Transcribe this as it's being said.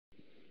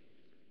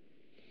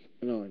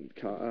No,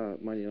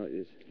 Man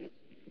United.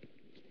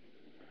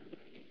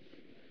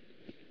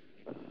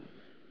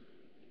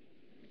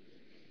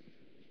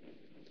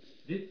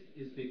 This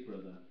is Big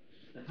Brother.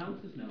 The house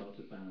is now out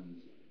of bounds,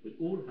 with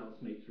all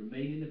housemates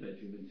remain in the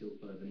bedroom until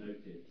further notice.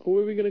 Oh,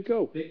 where are we going to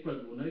go? Big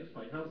Brother will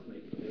notify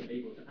housemates when they're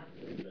able to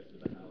access the rest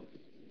of the house.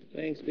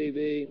 Thanks,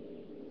 BB.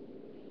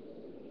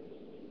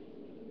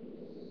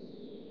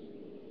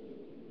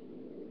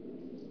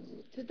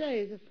 Today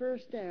is the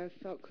first day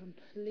I felt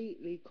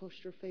completely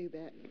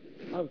claustrophobic.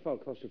 I haven't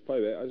felt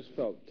claustrophobic. I just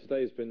felt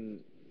today's been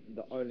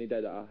the only day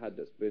that I had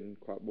that's been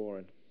quite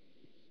boring.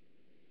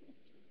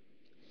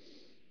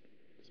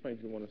 Just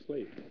makes me want to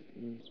sleep.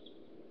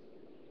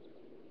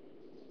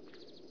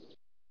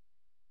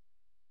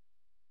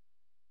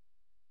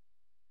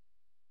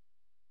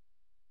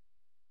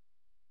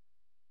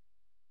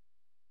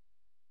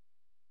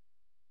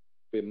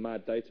 Be a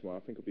mad day tomorrow. I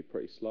think it'll be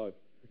pretty slow.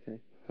 Okay.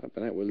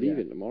 Happening out, we're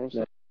leaving tomorrow.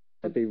 So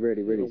That'd be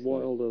really, really slow.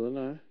 Wilder than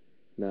that.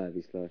 No, it'd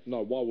be slow.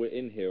 No, while we're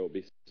in here, it'll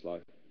be slow.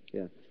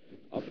 Yeah.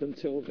 Up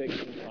until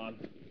eviction time.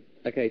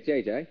 Okay,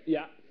 JJ.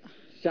 Yeah.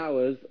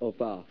 Showers or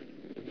bath?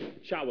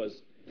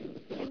 Showers.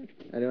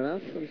 Anyone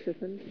else on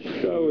shipping?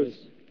 Showers.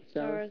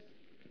 Showers.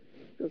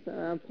 Because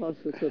I'm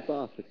partial to a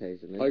bath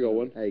occasionally. I got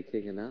one.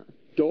 Aching and that.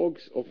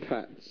 Dogs or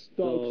cats?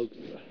 Dogs.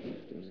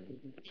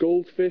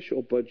 Goldfish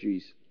or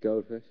budgies?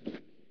 Goldfish.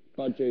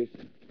 Budgies.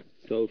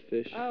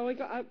 Goldfish. Oh, I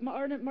got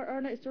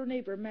our next door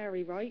neighbour,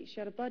 Mary, right? She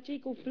had a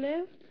budgie called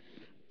Blue.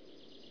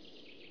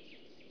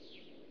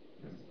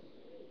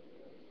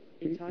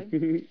 In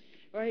time.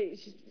 Right,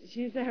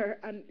 she's there,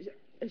 and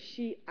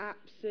she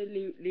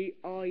absolutely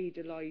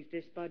idolised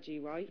this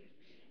budgie, right?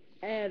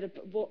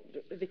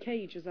 The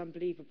cage was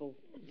unbelievable.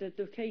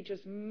 The cage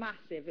was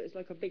massive. It was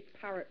like a big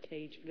parrot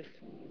cage.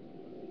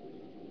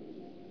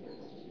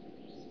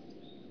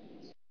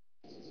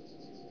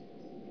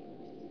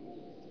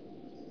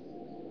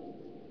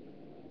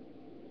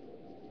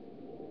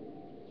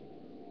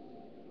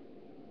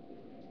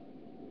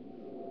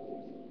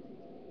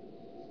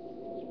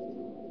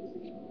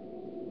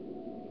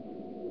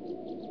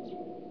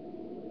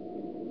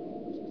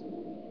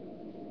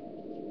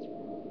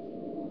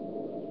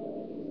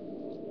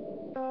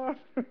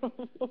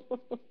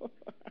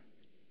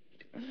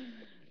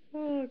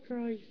 Oh,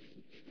 Christ.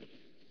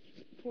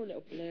 Poor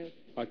little Blue.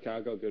 Okay, I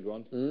got a good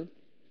one. Hmm?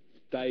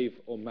 Dave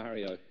or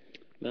Mario?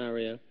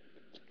 Mario.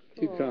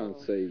 You can't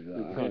say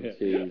that. Can't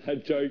choose.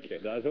 I'm joking.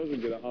 I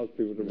wasn't going to ask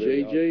people to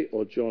really JJ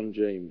or John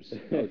James?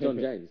 Oh, John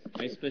James.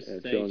 Are you supposed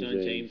to say John John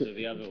James. James or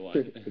the other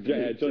one?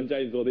 Yeah, John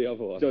James or the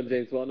other one? John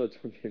James 1 or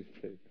John James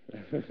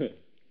 2?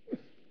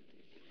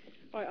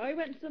 Right, I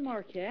went to the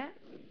market.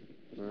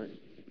 Right.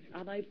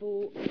 And I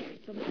bought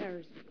some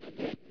pears.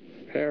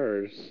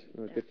 Pears.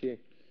 Oh, good for you.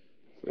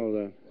 Hold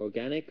on.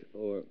 Organic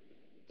or...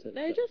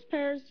 They're just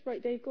pears.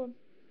 Right, Dave, go on.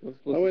 What's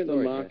I went to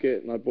the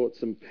market and I bought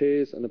some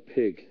pears and a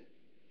pig.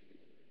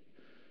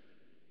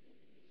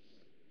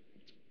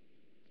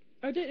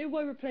 I don't know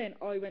why we're playing.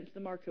 I went to the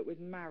market with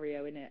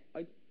Mario in it.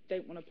 I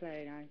don't want to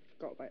play now.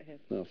 Forgot about him.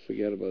 No,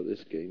 forget about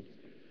this game.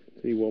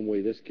 There's only one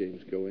way this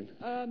game's going.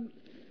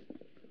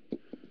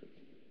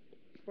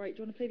 Right,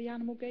 do you want to play the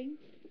animal game?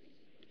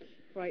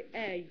 Right,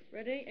 A.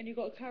 Ready? And you've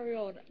got to carry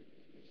on.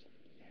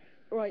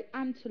 Right,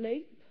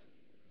 antelope.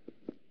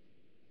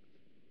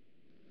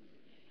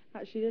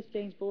 Actually, this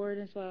game's boring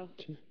as well.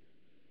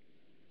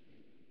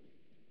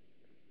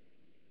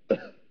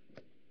 It's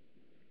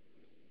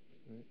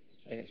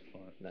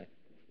fine. No.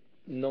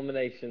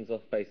 Nominations or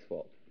face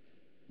swap?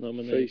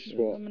 Face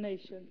swap.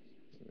 Nomination.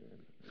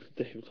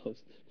 Dave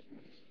lost.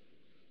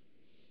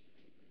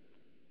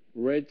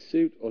 Red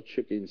suit or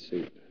chicken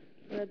suit?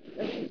 Red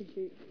chicken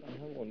suit. I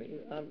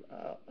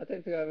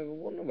don't think I've ever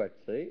worn a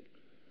wetsuit.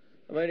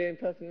 Am I the only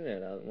person in here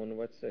that hasn't worn a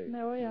wetsuit?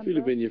 No, I am. If you'd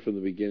have been here from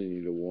the beginning,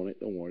 you'd have worn it.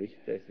 Don't worry.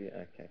 Jason,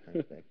 yeah, okay,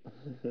 thanks,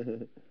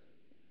 Dave.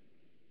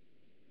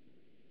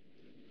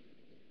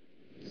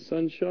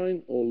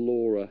 Sunshine or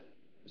Laura?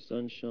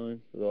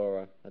 Sunshine.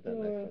 Laura. I don't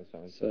know if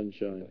Sunshine.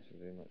 Sunshine. That should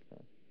be much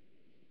fun.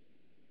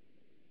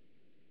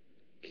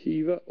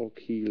 Kiva or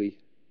Keely?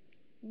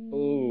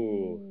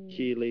 Ooh.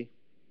 Keely.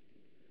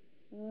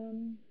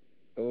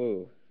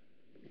 Ooh.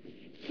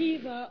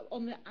 Kiva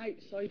on the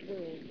outside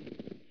world.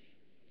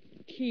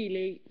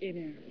 Keely in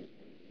here.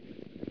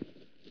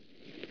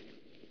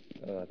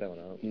 Oh, I don't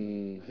want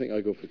to. I think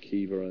I go for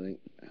Kiva. I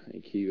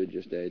think Kiva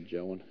just edged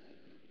Owen.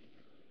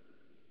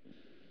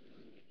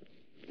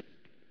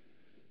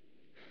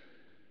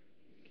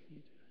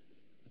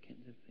 I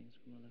can't do things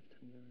with my left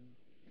hand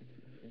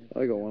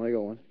very well. I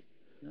got one.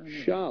 No,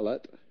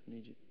 Charlotte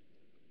need you.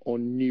 or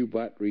New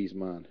Batteries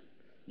Man?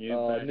 New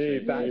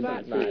New batteries,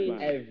 batteries.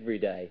 man. Every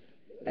day.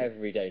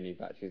 Every day, new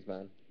batteries,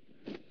 man.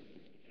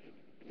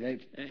 No,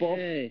 Bob.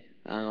 Hey.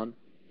 Hang on.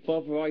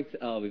 Bob Wright.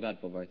 Oh, we've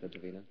had Bob Wright,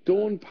 Davina.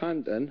 Dawn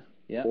Panton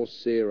Yeah. or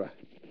Sarah?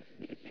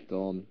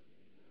 Dawn.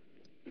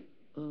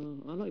 I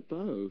like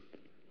both.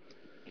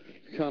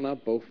 You can't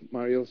have both,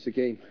 Mario. It's a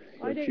game. You I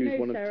gotta don't choose know,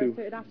 one Sarah, of two.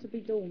 so it'd have to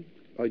be Dawn.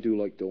 I do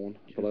like Dawn,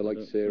 but I like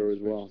Look, Sarah as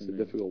look, well. It's a look.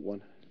 difficult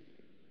one.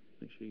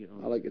 Make sure you get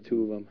I like the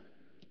two of them.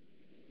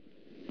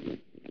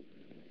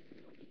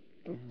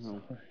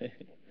 Oh.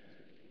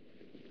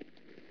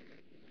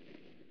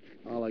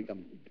 I like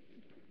them.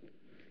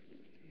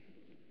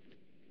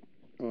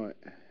 Alright.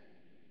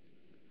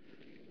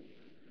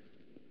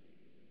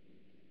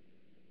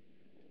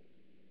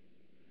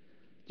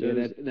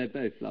 Yeah, they're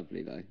both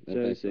lovely though.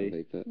 They're both Josie.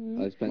 lovely, but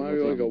I spent more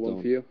Mario, I time got with one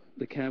Dom. for you.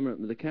 The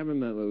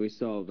cameraman where we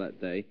saw that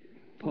day,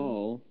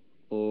 Paul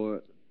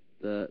or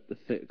the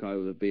fit guy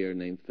with a beard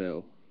named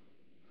Phil.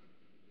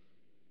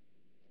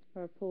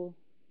 Or Paul.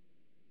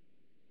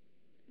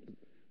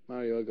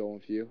 Mario, I got one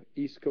for you.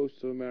 East Coast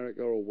of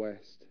America or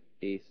West?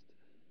 East.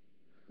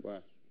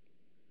 West.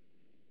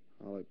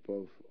 I like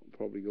both. I'll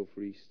probably go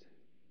for East.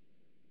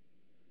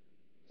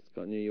 It's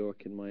got New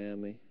York and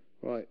Miami.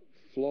 Right.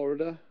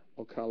 Florida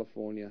or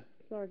California?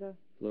 Florida.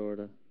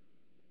 Florida.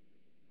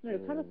 No,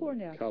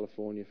 California.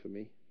 California for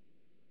me.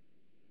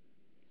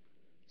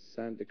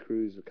 Santa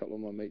Cruz. A couple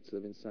of my mates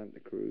live in Santa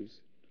Cruz.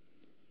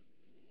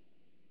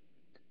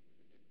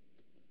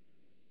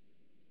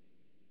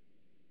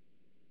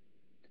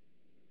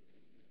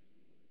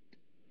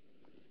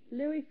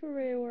 Louis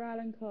Theroux or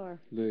Alan Carr?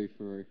 Louis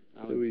Theroux.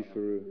 Louis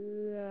Theroux.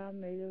 Yeah,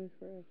 me, Louis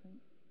Theroux, I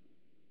think.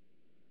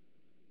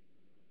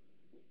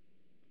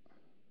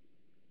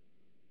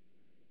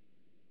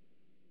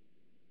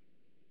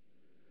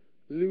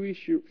 Louis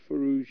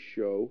Theroux's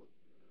show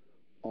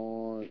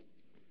on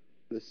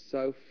the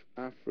South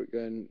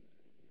African.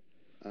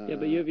 Yeah,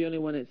 but you're the only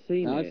one that's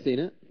seen it. I've seen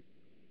it.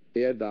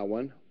 He had that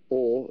one.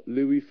 Or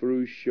Louis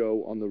Theroux's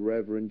show on the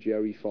Reverend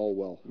Jerry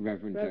Falwell.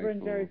 Reverend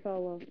Jerry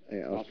Falwell.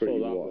 Yeah, that was I pretty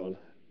saw that wild. one.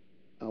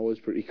 That was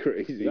pretty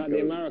crazy. Is that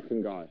the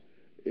American guy?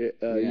 Yeah,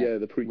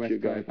 the preacher Westbury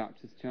guy.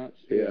 Baptist Church.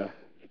 Yeah.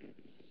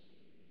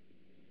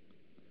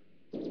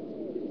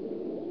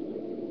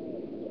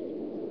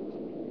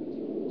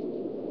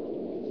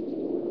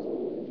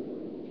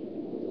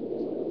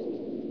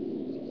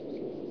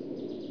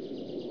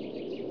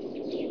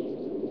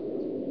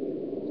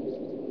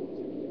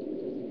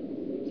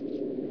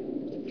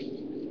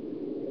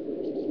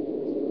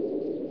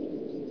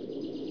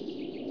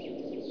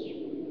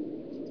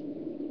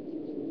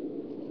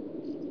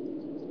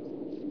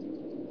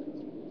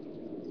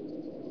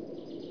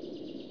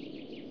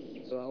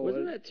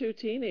 Wasn't that two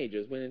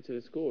teenagers went into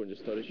the school and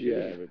just started shooting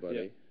Yeah.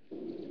 everybody?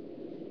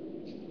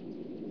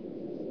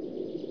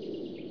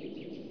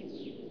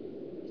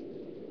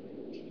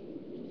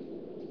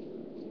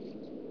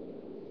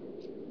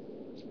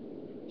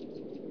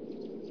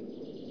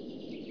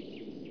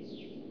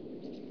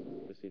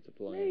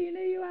 No, you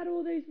know you had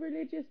all those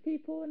religious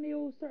people and they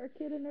all started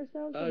killing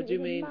themselves. Oh, and do it you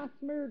was mean- a mass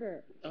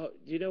murder? Oh,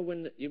 do you know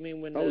when? You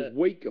mean when? That was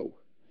Waco.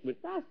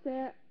 That's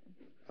it.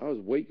 That was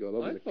Waco. That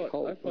was I a thought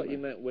cult. I thought you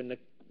meant when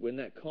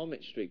that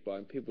comet streaked by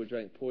and people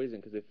drank poison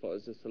because they thought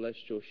it was a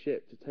celestial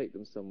ship to take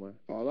them somewhere.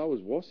 Oh, that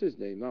was what's his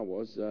name? That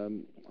was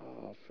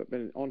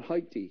flipping on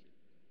Haiti.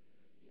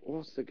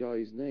 What's the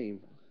guy's name?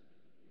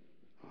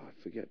 Oh, I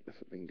forget the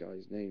flipping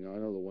guy's name. I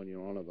know the one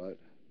you're on about.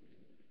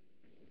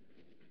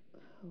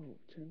 Oh,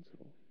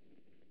 gentle.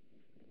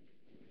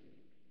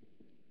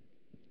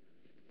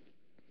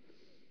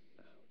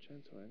 Oh,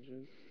 gentle,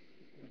 Andrew.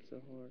 Not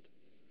so hard.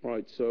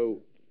 Right, so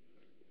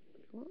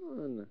Come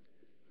on.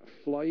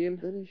 flying.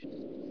 Finish.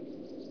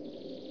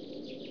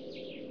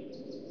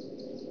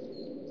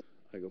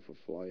 I go for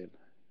flying.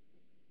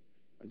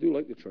 I do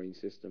like the train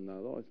system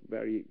now, though. It's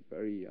very,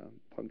 very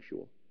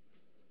punctual.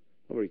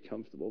 Not very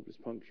comfortable, but it's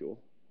punctual.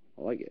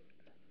 I like it.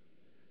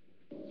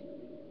 I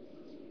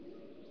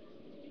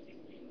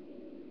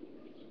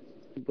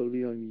can't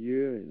believe I'm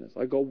hearing this.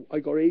 I got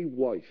a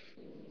wife.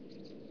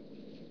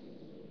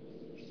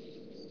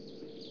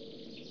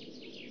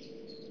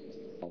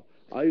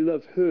 I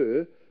love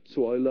her,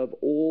 so I love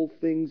all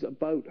things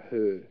about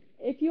her.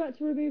 If you had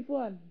to remove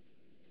one.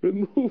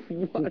 Remove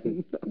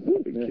one.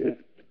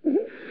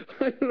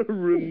 I'm gonna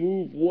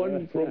remove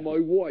one from my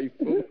wife.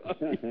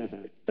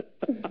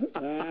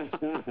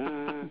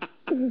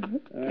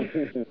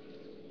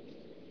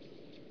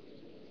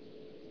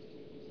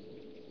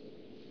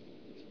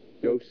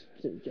 Jose,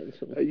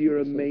 you're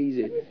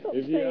amazing. Stop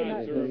If you saying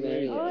had that to to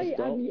me. remove I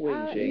Stop and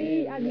whinging.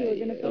 me and you are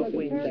going to feel Stop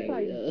like a pair of whinging.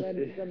 times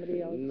when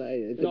somebody else. No,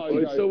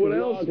 Oh, Joe, someone you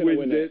else are gonna wins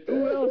win it.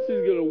 Who else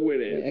is gonna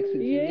win it?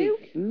 You?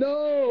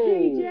 No.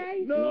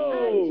 DJ?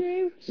 No.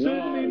 Andrew?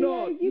 Certainly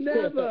Mario, not. You can't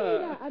say Never.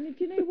 that. And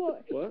do you know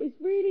what? What?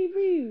 It's really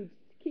rude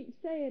to keep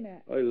saying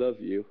it. I love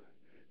you.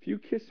 If you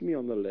kiss me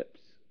on the lips,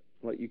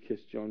 like you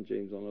kissed John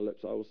James on the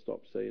lips, I will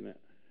stop saying it.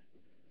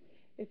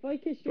 If I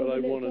kissed you But I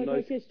on the want lips a like I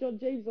nice- kissed John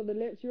James on the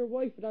lips, your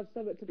wife would have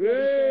something to bloody say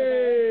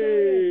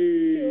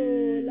about it.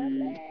 Oh,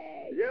 lovely.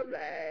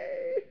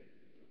 Lovely.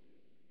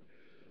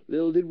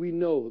 Little did we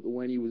know that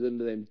when he was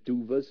under them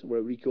duvas,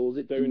 whatever he calls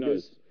it,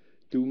 Dunas.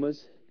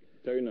 Dumas,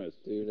 Donuts.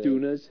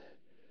 Dunas,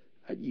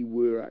 and you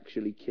were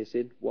actually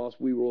kissing whilst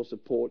we were all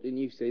supporting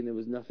you, saying there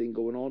was nothing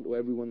going on to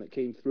everyone that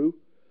came through.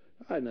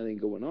 I had nothing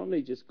going on.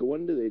 They just go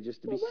under there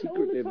just to be Well, when all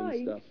the secretive and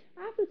time, stuff.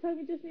 half the time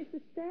we just need to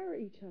stare at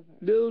each other.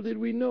 Little did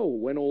we know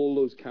when all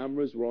those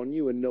cameras were on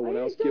you and no one I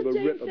else know gave a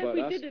John rip James said about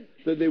we us didn't.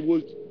 that there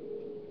was